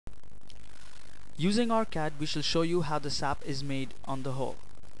Using our CAD, we shall show you how the SAP is made on the whole.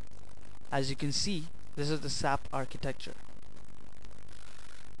 As you can see, this is the SAP architecture.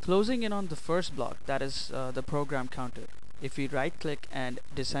 Closing in on the first block, that is the program counter. If we right click and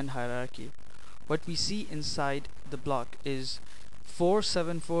descend hierarchy, what we see inside the block is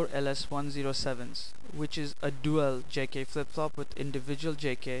 474LS107s, which is a dual JK flip-flop with individual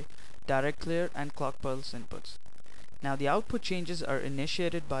JK, direct clear and clock pulse inputs. Now the output changes are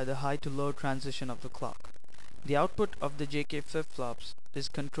initiated by the high to low transition of the clock. The output of the JK flip-flops is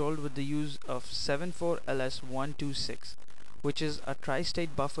controlled with the use of 74LS126, which is a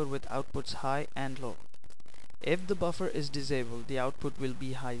tri-state buffer with outputs high and low. If the buffer is disabled, the output will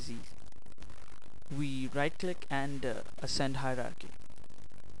be high Z. We right click and ascend hierarchy.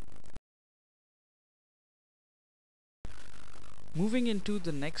 Moving into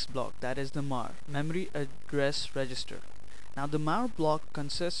the next block, that is the MAR, Memory Address Register. Now the MAR block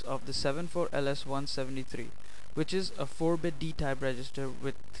consists of the 74LS173, which is a 4-bit D-type register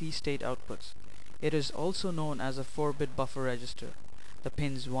with 3 state outputs. It is also known as a 4-bit buffer register. The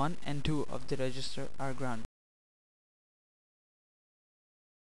pins 1 and 2 of the register are grounded.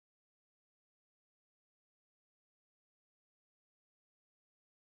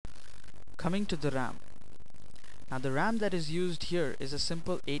 Coming to the RAM. Now the RAM that is used here is a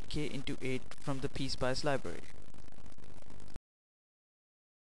simple 8K into 8 from the Pspice library.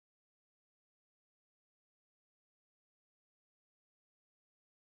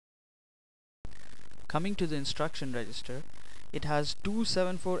 Coming to the instruction register, it has two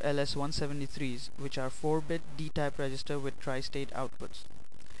 74LS173s, which are 4-bit D-type register with tri-state outputs.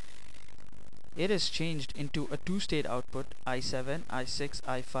 It is changed into a 2-state output I7, I6,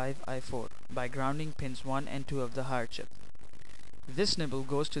 I5, I4 by grounding pins 1 and 2 of the higher chip. This nibble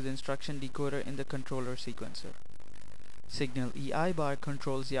goes to the instruction decoder in the controller sequencer. Signal EI bar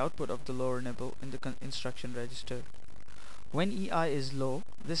controls the output of the lower nibble in the instruction register. When EI is low,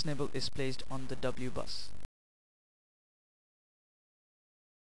 this nibble is placed on the W bus.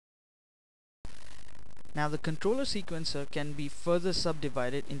 Now the controller sequencer can be further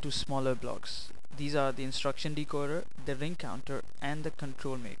subdivided into smaller blocks. These are the instruction decoder, the ring counter, and the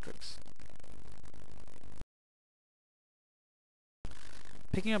control matrix.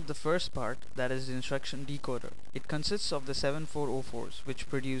 Picking up the first part, that is the instruction decoder. It consists of the 7404s, which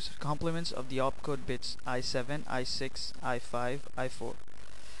produce complements of the opcode bits I7, I6, I5, I4.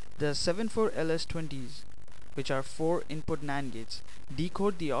 The 74LS20s, which are 4 input NAND gates,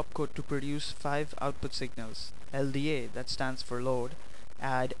 decode the opcode to produce 5 output signals. LDA, that stands for load,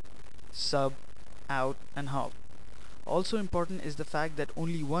 add, sub, out, and hop. Also important is the fact that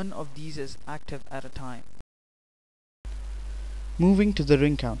only one of these is active at a time. Moving to the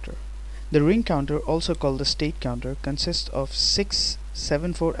ring counter. The ring counter, also called the state counter, consists of 6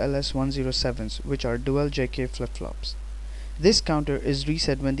 74LS107s, which are dual JK flip-flops. This counter is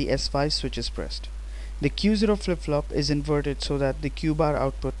reset when the S5 switch is pressed. The Q0 flip-flop is inverted so that the Q bar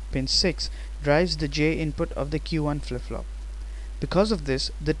output, pin 6, drives the J input of the Q1 flip-flop. Because of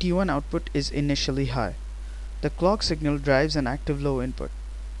this, the T1 output is initially high. The clock signal drives an active low input.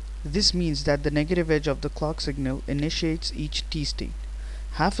 This means that the negative edge of the clock signal initiates each T state.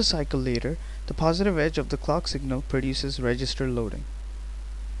 Half a cycle later, the positive edge of the clock signal produces register loading.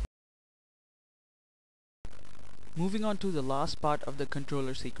 Moving on to the last part of the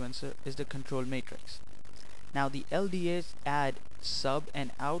controller sequencer is the control matrix. Now the LDA's add, sub,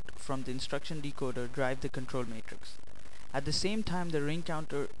 and out from the instruction decoder drive the control matrix. At the same time, the ring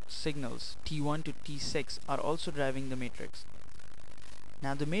counter signals T1 to T6 are also driving the matrix.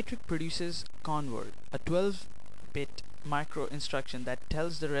 Now the matrix produces convert, a 12-bit micro instruction that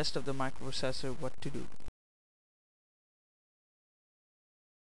tells the rest of the microprocessor what to do.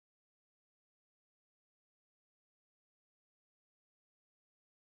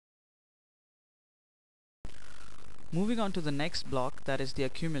 Moving on to the next block, that is the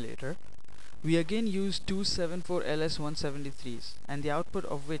accumulator, we again use two 74LS173s, and the output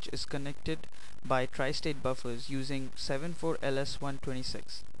of which is connected by tri-state buffers using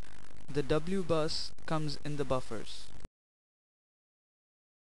 74LS126. The W bus comes in the buffers.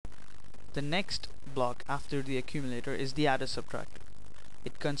 The next block after the accumulator is the adder subtractor.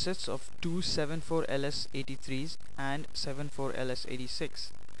 It consists of two 74LS83s and 74LS86.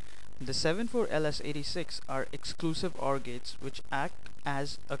 The 74LS86 are exclusive OR gates which act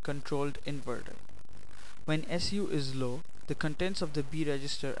as a controlled inverter. When SU is low, the contents of the B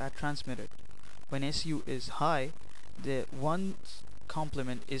register are transmitted. When SU is high, the 1's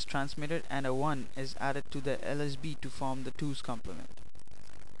complement is transmitted and a 1 is added to the LSB to form the 2's complement.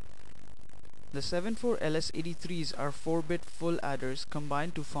 The 74LS83s are 4-bit full adders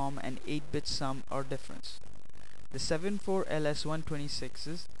combined to form an 8-bit sum or difference. The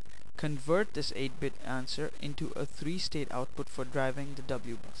 74LS126s convert this 8-bit answer into a 3-state output for driving the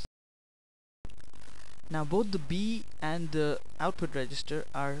W bus. Now both the B and the output register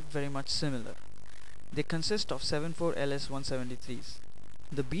are very much similar. They consist of 74LS173s.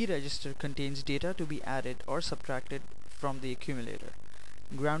 The B register contains data to be added or subtracted from the accumulator.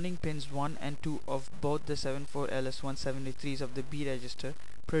 Grounding pins 1 and 2 of both the 74LS173s of the B register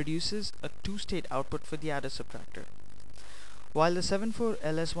produces a 2-state output for the adder subtractor, while the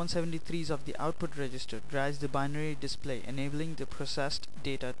 74LS173s of the output register drives the binary display, enabling the processed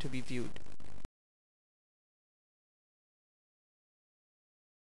data to be viewed.